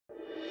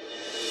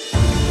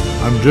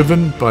I'm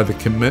driven by the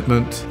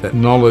commitment that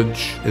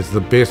knowledge is the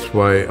best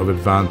way of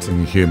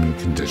advancing the human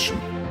condition.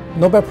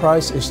 Nobel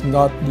Prize is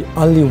not the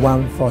only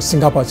one for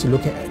Singapore to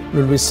look at.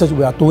 The research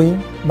we are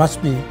doing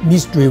must be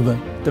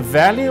needs-driven. The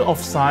value of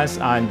science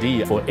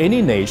R&D for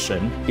any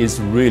nation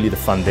is really the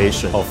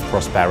foundation of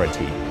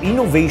prosperity.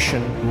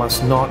 Innovation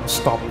must not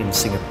stop in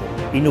Singapore.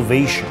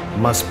 Innovation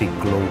must be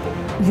global.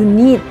 You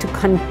need to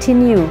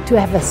continue to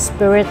have a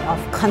spirit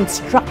of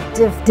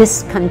constructive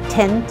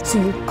discontent,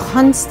 so you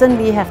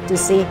constantly have to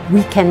say,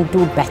 we can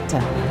do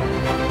better.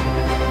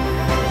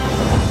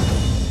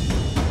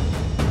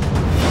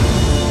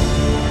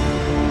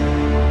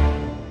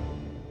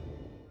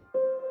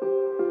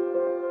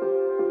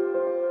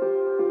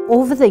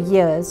 Over the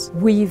years,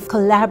 we've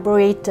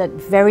collaborated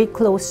very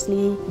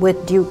closely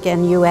with Duke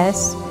and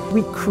US.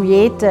 We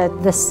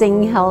created the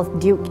Sing Health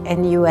Duke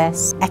and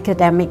US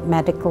Academic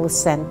Medical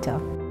Center.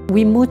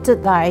 We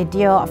mooted the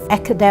idea of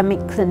academic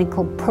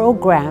clinical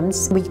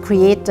programs. We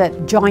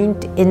created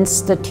joint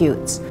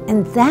institutes,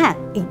 and that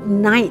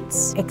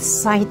ignites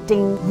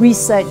exciting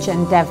research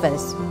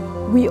endeavors.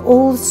 We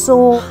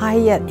also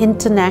hired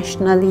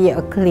internationally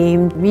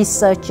acclaimed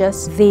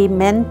researchers. They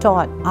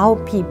mentored our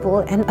people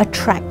and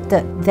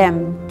attracted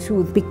them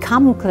to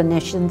become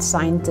clinician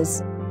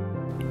scientists.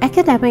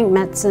 Academic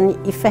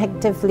medicine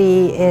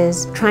effectively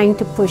is trying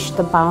to push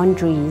the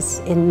boundaries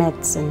in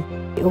medicine.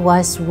 It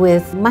was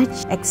with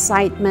much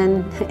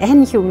excitement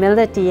and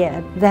humility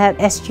that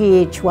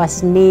SGH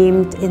was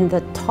named in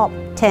the top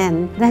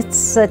 10. That's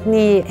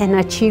certainly an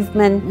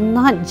achievement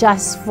not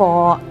just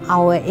for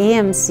our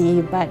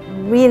AMC, but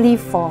really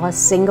for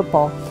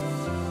Singapore.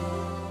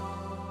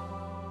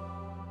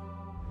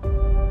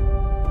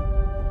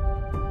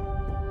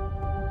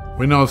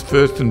 When I was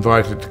first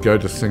invited to go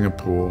to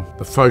Singapore,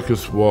 the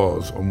focus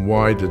was on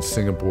why did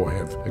Singapore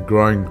have a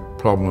growing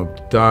problem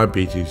of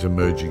diabetes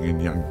emerging in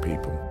young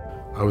people.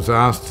 I was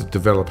asked to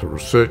develop a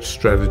research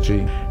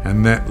strategy,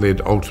 and that led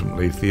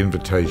ultimately to the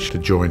invitation to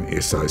join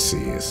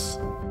SICS.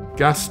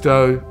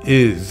 Gusto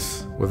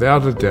is,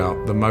 without a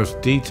doubt, the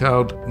most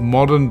detailed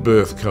modern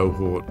birth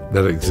cohort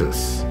that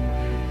exists.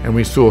 And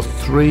we saw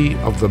 3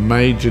 of the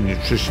major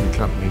nutrition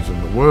companies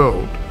in the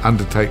world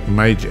undertake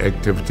major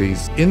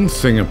activities in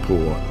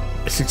Singapore.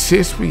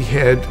 Success we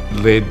had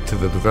led to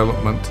the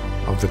development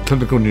of the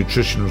Clinical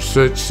Nutrition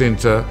Research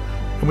Centre,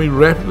 and we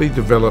rapidly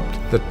developed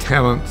the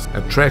talents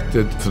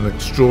attracted to an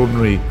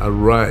extraordinary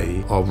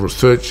array of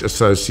research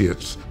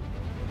associates.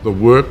 The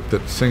work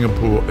that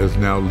Singapore is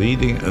now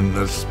leading in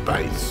this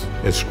space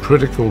is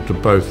critical to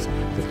both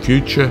the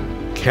future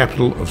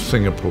capital of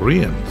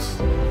Singaporeans,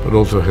 but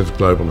also has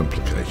global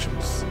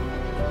implications.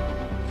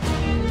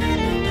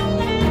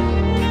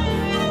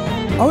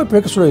 Our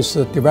breakthrough is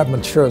to develop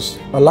materials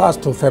allow us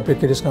to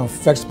fabricate this kind of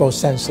flexible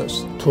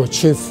sensors to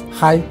achieve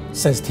high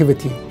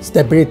sensitivity,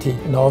 stability,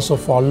 and also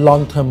for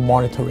long-term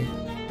monitoring.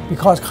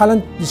 Because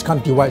current this kind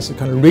of device is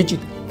kind of rigid,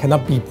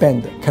 cannot be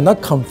bent,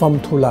 cannot conform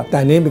to the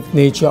dynamic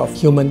nature of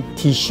human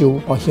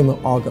tissue or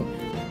human organ.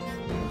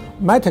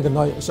 My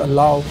technologies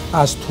allow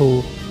us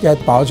to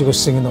get biological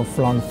signal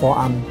from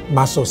forearm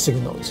muscle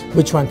signals,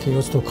 which one can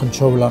use to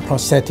control the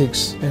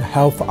prosthetics and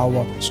help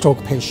our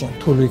stroke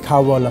patient to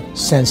recover the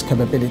sense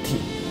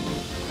capability.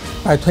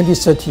 By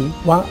 2030,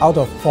 1 out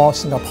of 4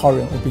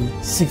 Singaporeans will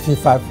be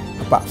 65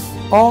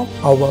 above. All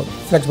our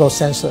flexible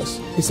sensors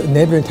is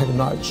enabling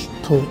technology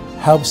to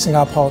help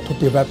Singapore to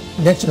develop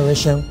next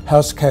generation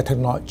healthcare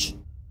technology.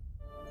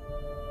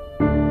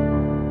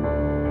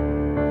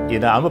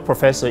 I'm a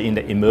professor in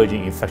the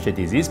emerging infectious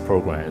disease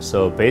program,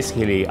 so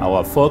basically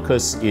our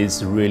focus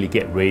is really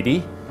get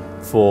ready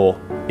for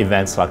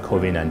events like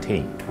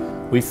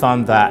COVID-19. We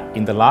found that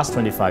in the last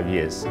 25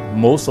 years,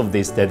 most of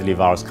these deadly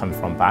viruses come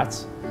from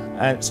bats.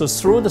 And so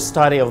through the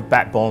study of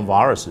bat-borne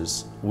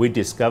viruses, we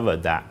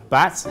discovered that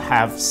bats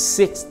have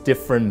 6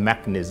 different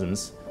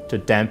mechanisms to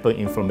dampen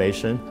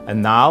inflammation.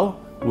 And now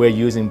we're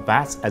using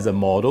bats as a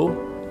model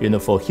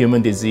for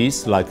human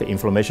disease like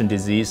inflammation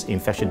disease,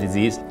 infectious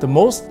disease. The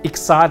most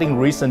exciting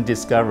recent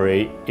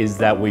discovery is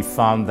that we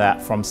found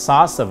that from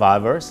SARS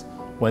survivors,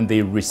 when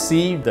they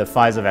received the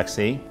Pfizer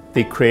vaccine,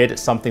 they created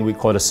something we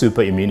call a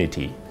super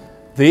immunity.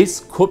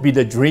 This could be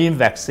the dream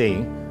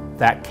vaccine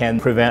that can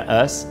prevent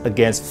us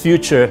against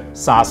future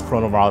SARS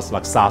coronavirus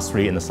like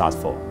SARS-3 and the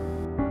SARS-4.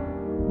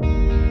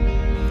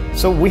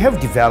 So we have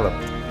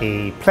developed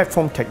a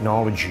platform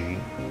technology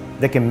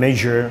that can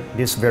measure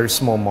these very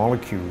small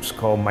molecules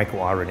called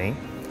microRNA.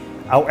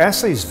 Our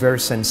assay is very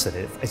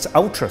sensitive, it's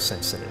ultra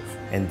sensitive,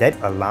 and that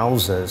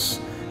allows us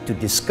to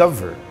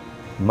discover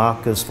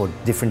markers for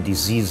different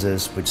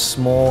diseases with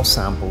small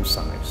sample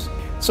size.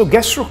 So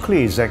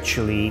GastroClear is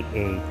actually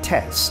a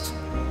test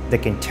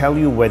that can tell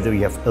you whether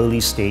you have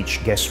early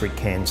stage gastric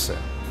cancer.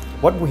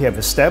 What we have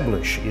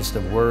established is the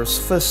world's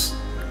first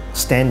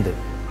standard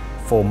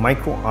for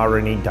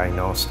microRNA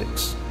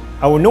diagnostics.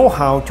 Our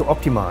know-how to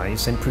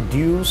optimize and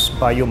produce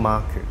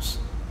biomarkers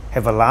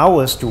have allowed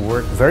us to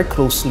work very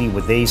closely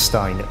with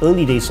A*STAR in the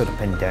early days of the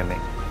pandemic.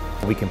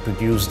 We can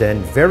produce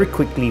then very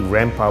quickly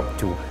ramp up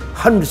to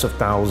hundreds of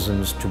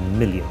thousands to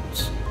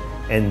millions.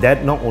 And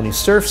that not only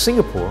serves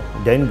Singapore,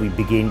 then we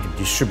begin to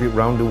distribute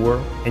around the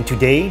world. And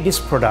today, this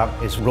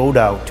product is rolled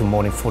out to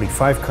more than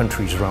 45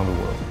 countries around the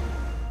world.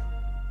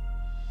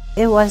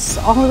 It was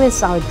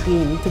always our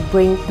dream to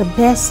bring the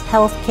best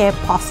healthcare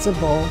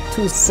possible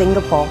to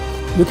Singapore.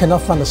 You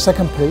cannot find a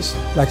second place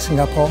like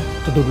Singapore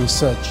to do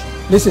research.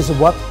 This is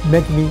what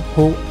made me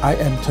who I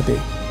am today.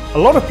 A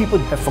lot of people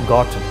have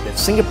forgotten that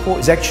Singapore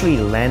is actually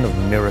a land of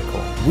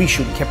miracle. We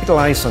should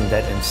capitalize on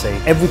that and say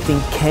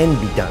everything can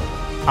be done.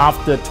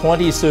 After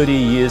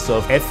 20-30 years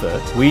of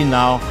effort, we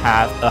now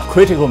have a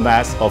critical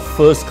mass of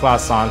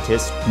first-class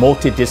scientists,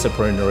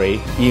 multidisciplinary,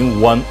 in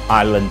one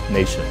island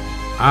nation.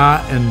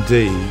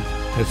 R&D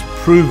has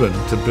proven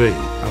to be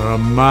a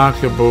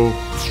remarkable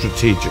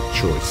strategic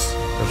choice.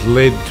 Has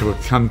led to a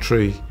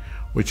country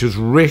which is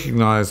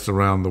recognised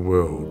around the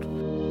world.